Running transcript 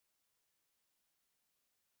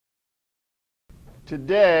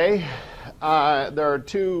Today, there are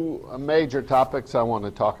two major topics I want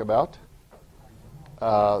to talk about.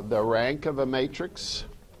 The rank of a matrix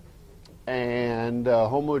and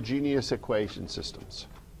homogeneous equation systems.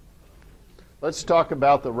 Let's talk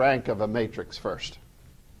about the rank of a matrix first.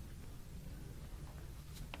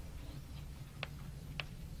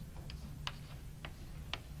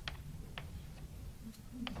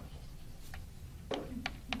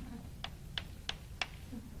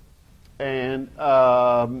 And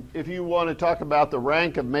if you want to talk about the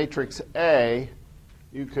rank of matrix A,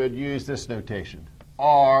 you could use this notation,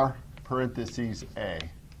 R parentheses A.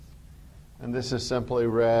 And this is simply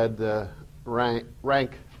read the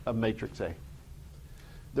rank of matrix A.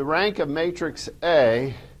 The rank of matrix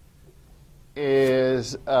A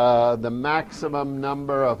is the maximum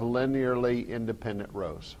number of linearly independent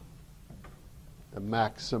rows. The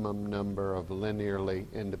maximum number of linearly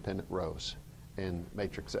independent rows in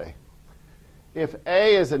matrix A. If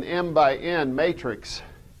A is an m by n matrix,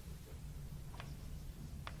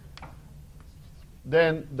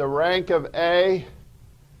 then the rank of A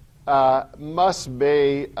must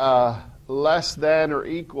be less than or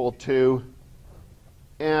equal to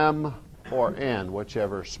m or n,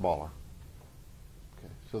 whichever is smaller.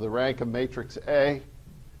 Okay, so the rank of matrix A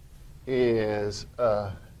is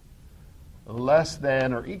less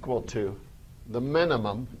than or equal to the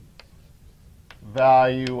minimum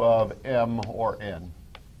value of m or n.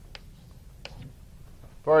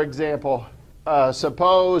 For example,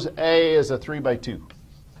 suppose A is a 3 by 2.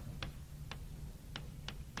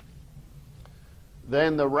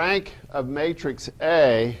 Then the rank of matrix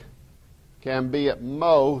A can be at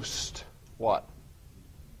most, what?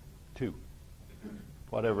 2,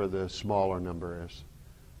 whatever the smaller number is.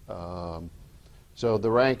 So the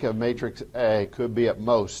rank of matrix A could be at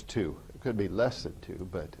most 2. It could be less than 2,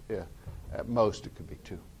 but yeah, at most it could be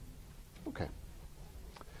 2. Okay.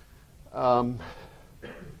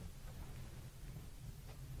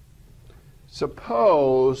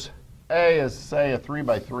 Suppose A is, say, a 3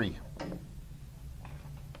 by 3.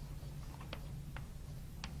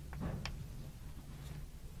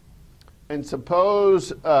 And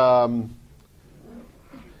suppose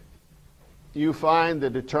you find the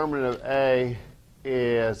determinant of A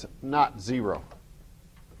is not 0.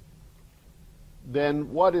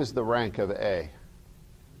 Then what is the rank of A?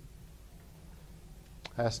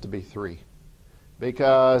 Has to be 3.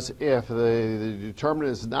 Because if the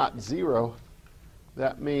determinant is not 0,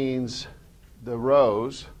 that means the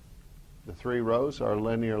rows, the 3 rows, are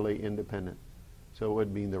linearly independent. So it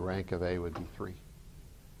would mean the rank of A would be 3.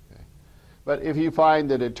 Okay. But if you find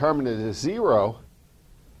the determinant is 0,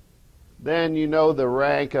 then you know the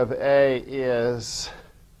rank of A is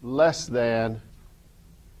less than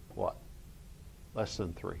what? Less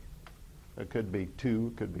than 3. It could be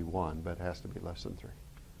 2, it could be 1, but it has to be less than 3.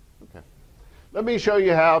 Okay. Let me show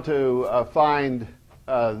you how to find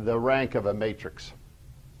the rank of a matrix.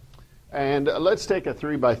 And let's take a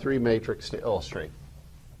 3 by 3 matrix to illustrate.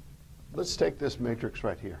 Let's take this matrix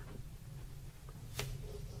right here.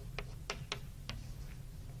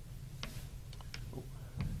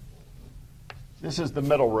 This is the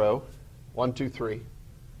middle row, 1, 2, 3,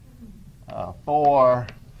 4,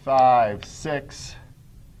 5, 6,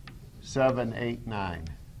 7, 8, 9.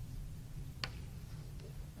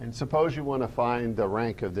 And suppose you want to find the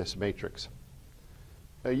rank of this matrix.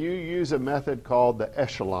 You use a method called the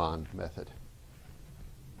Echelon method.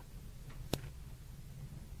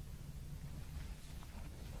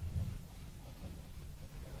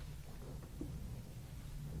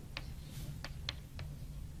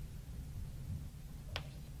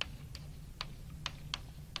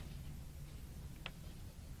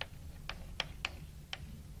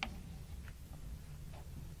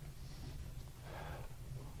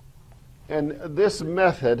 And this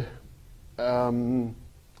method,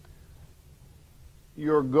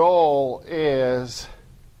 your goal is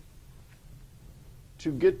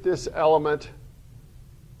to get this element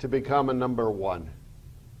to become a number 1.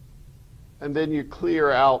 And then you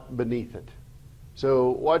clear out beneath it.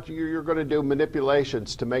 So what you're going to do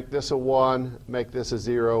manipulations to make this a 1, make this a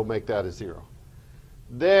 0, make that a 0.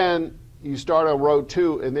 Then you start on row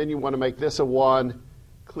 2, and then you want to make this a 1,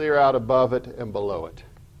 clear out above it and below it.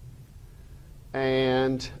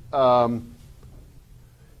 And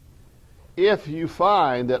if you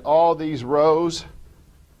find that all these rows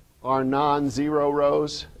are non-zero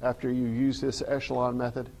rows after you use this echelon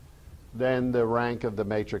method, then the rank of the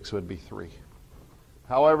matrix would be 3.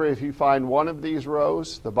 However, if you find one of these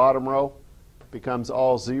rows, the bottom row, becomes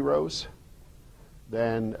all zeros,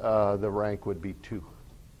 then the rank would be 2.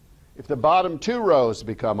 If the bottom 2 rows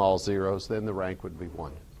become all zeros, then the rank would be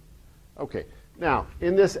 1. Okay. Now,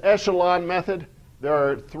 in this echelon method, there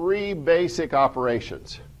are three basic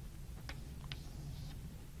operations.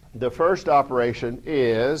 The first operation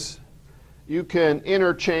is you can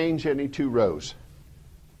interchange any two rows.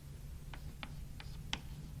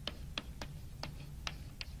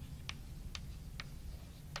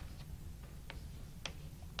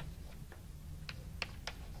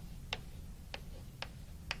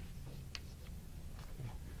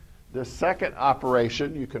 The second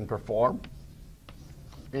operation you can perform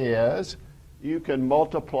is you can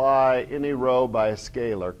multiply any row by a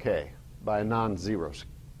scalar k, by a non-zero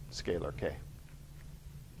scalar k.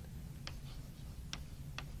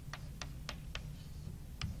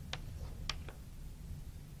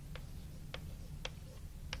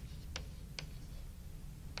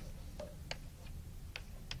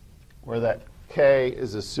 Where that k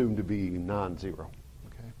is assumed to be non-zero.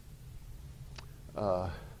 Okay?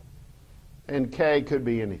 And k could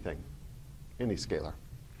be anything, any scalar,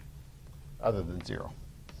 other than 0.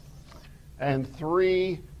 And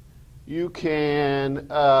 3, you can,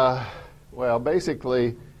 well,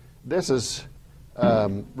 basically, this is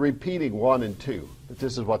repeating 1 and 2. But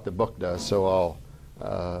this is what the book does, so I'll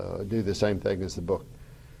do the same thing as the book.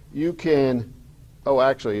 You can, oh,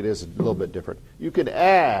 actually, it is a little bit different. You can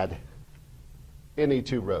add any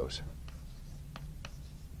two rows.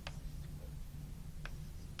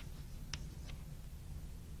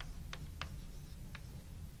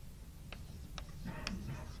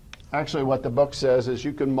 Actually, what the book says is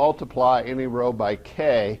you can multiply any row by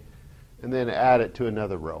k and then add it to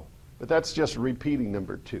another row. But that's just repeating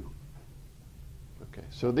number 2. Okay,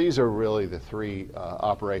 so these are really the three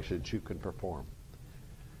operations you can perform.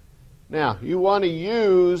 Now, you want to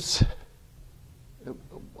use,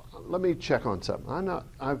 let me check on something.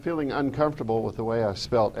 I'm feeling uncomfortable with the way I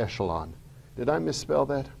spelled echelon. Did I misspell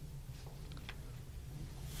that?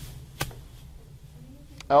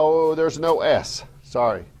 Oh, there's no S.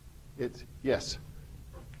 Sorry. It's, yes.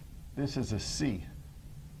 This is a C.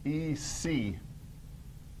 E-C.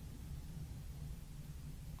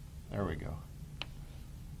 There we go.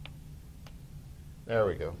 There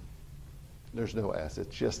we go. There's no S.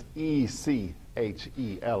 It's just E-C-H-E-L-O-N.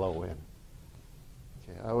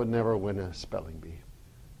 Okay, I would never win a spelling bee.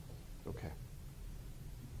 Okay.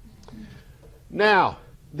 Now,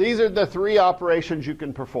 these are the three operations you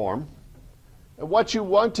can perform. And what you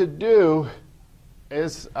want to do,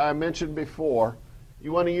 as I mentioned before,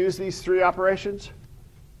 you want to use these three operations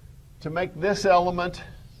to make this element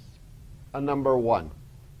a number 1.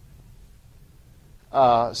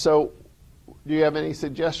 So, do you have any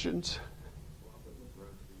suggestions?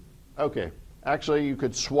 Okay. Actually, you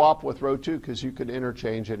could swap with row 2 because you could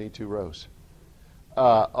interchange any two rows.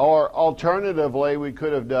 Or alternatively, we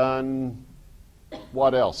could have done,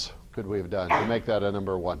 what else could we have done to make that a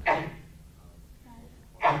number 1?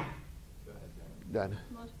 Done.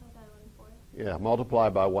 Multiply by 1/4. Yeah, multiply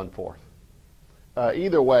by 1/4.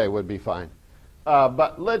 Either way would be fine.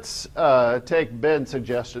 But let's take Ben's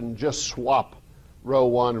suggestion, just swap row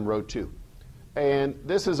 1 and row 2. And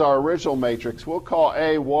this is our original matrix. We'll call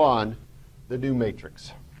A1 the new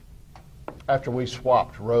matrix after we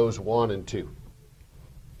swapped rows 1 and 2.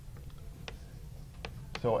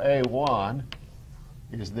 So A1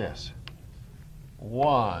 is this.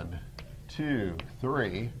 1, 2,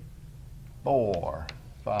 3, 4,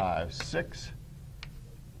 5, 6,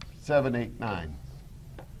 7, 8, 9.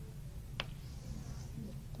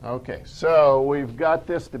 Okay, so we've got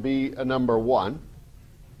this to be a number 1.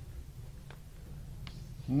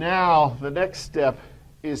 Now, the next step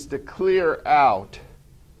is to clear out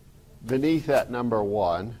beneath that number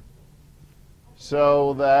 1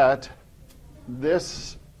 so that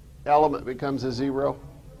this element becomes a 0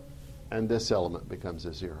 and this element becomes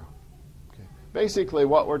a 0. Okay. Basically,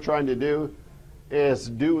 what we're trying to do is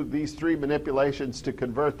do these three manipulations to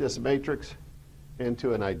convert this matrix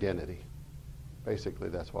into an identity. Basically,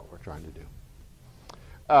 that's what we're trying to do,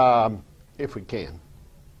 if we can.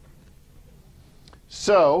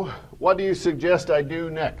 So, what do you suggest I do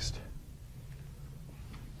next?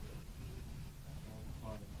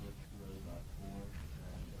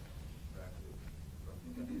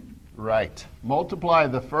 Right. Multiply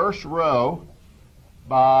the first row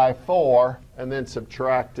by 4 and then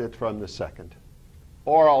subtract it from the second.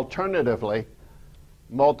 Or alternatively,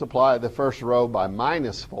 multiply the first row by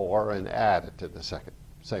 -4 and add it to the second.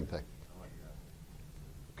 Same thing.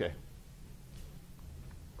 Okay.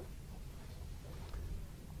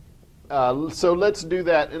 So let's do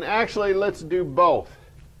that. And actually, let's do both.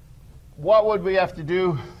 What would we have to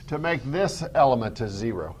do to make this element a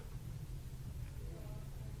 0?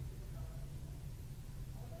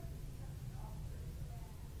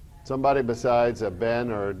 Somebody besides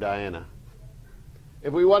Ben or Diana.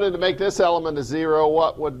 If we wanted to make this element a 0,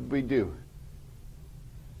 what would we do?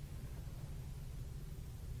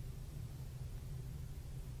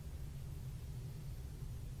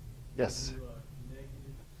 Yes.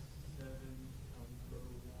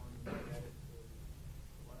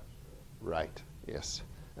 Right, yes.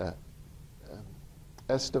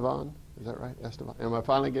 Esteban, is that right? Esteban? Am I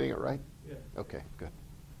finally getting it right? Yeah. Okay, good.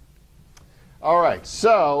 All right,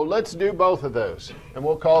 so let's do both of those, and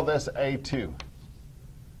we'll call this A2.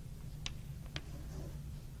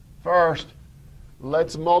 First,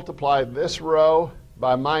 let's multiply this row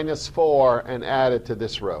by -4 and add it to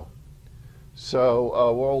this row.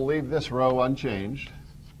 So we'll leave this row unchanged.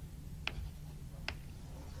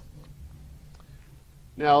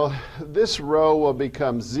 Now, this row will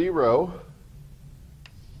become 0.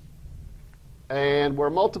 And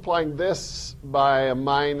we're multiplying this by a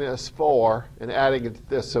 -4 and adding it to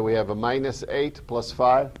this. So we have a -8 plus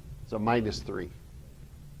 5. So -3.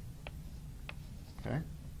 Okay.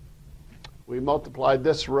 We multiplied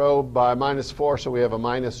this row by -4, so we have a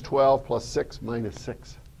 -12 plus 6,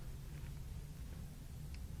 -6.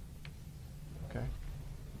 Okay.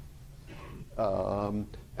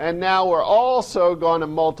 And now we're also going to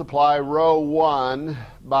multiply row 1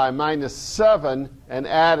 by -7 and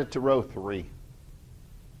add it to row 3.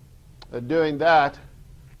 Doing that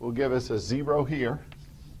will give us a 0 here.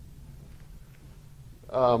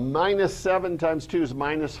 -7 times 2 is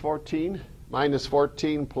 -14.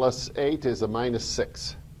 -14 plus 8 is a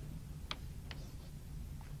 -6.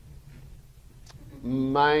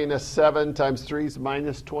 -7 times 3 is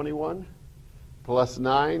 -21. Plus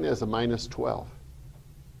 9 is a -12.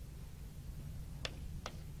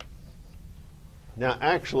 Now,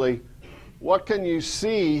 actually, what can you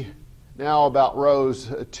see now about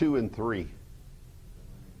rows 2 and 3?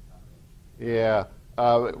 Yeah,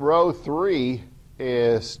 row 3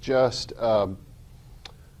 is just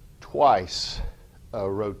twice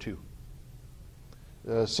row 2.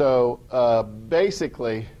 So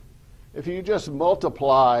basically, if you just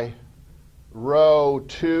multiply row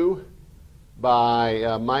 2 by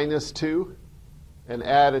 -2 and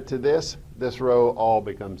add it to this row all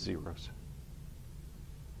becomes zeros.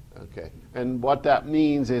 Okay, and what that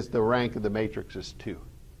means is the rank of the matrix is 2.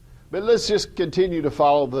 But let's just continue to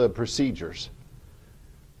follow the procedures.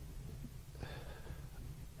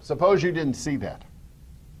 Suppose you didn't see that.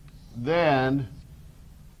 Then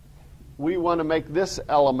we want to make this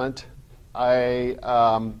element a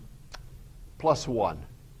 +1.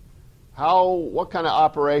 What kind of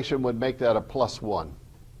operation would make that a +1?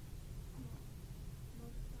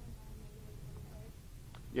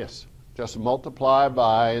 Yes. Just multiply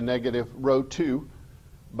by a negative row 2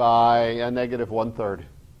 by a -1/3.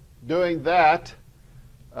 Doing that,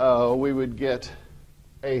 we would get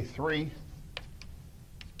A3.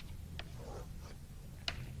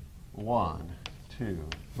 1, 2,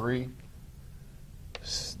 3.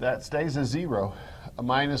 That stays a 0. A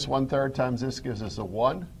 -1/3 times this gives us a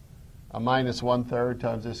 1. A -1/3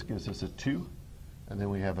 times this gives us a 2. And then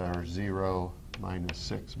we have our 0,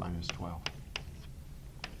 -6, -12.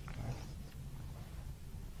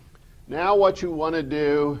 Now what you want to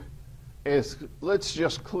do is let's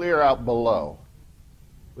just clear out below.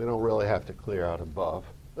 We don't really have to clear out above.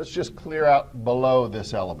 Let's just clear out below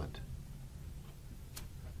this element.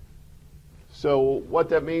 So what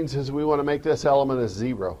that means is we want to make this element a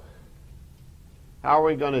 0. How are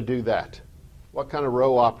we going to do that? What kind of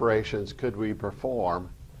row operations could we perform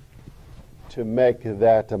to make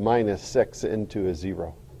that a -6 into a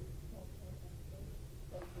 0?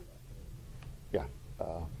 Yeah.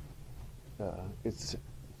 It's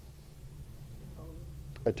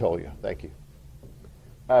I told you. Thank you.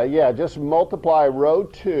 Yeah, just multiply row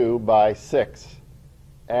 2 by 6.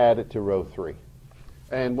 Add it to row 3.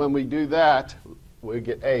 And when we do that, we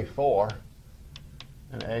get A4.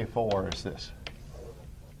 And A4 is this.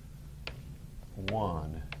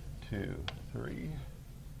 1, 2, 3,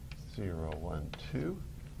 0, 1, 2.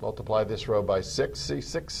 Multiply this row by 6. See,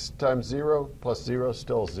 6 times 0 plus 0 is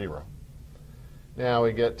still 0. Now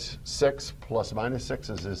we get 6 plus -6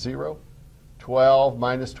 is a 0. 12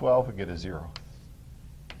 minus 12, we get a 0.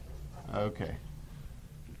 Okay.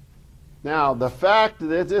 Now, the fact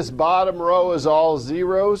that this bottom row is all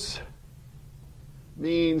zeros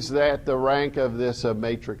means that the rank of this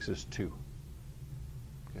matrix is 2.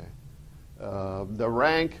 Okay. The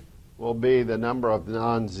rank will be the number of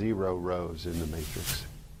non-zero rows in the matrix.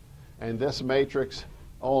 And this matrix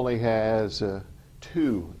only has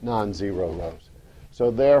 2 non-zero rows.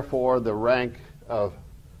 So therefore, the rank of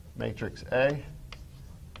matrix A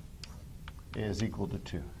is equal to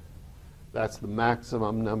 2. That's the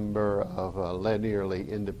maximum number of linearly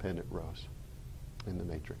independent rows in the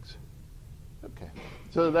matrix. Okay,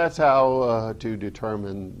 so that's how to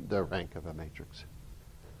determine the rank of a matrix.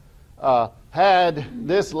 Had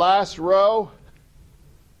this last row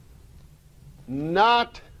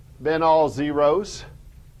not been all zeros,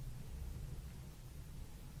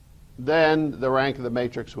 then the rank of the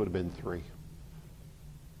matrix would have been 3.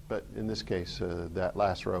 But in this case, that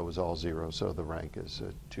last row was all zeros, so the rank is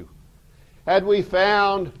 2. Had we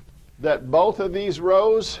found that both of these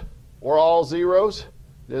rows were all zeros,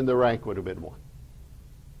 then the rank would have been 1.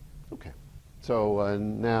 Okay. So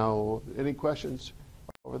now, any questions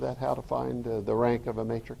over that, how to find the rank of a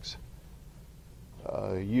matrix?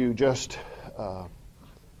 You just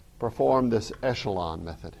perform this echelon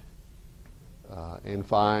method and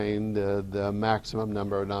find the maximum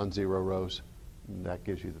number of non-zero rows. That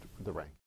gives you the rank.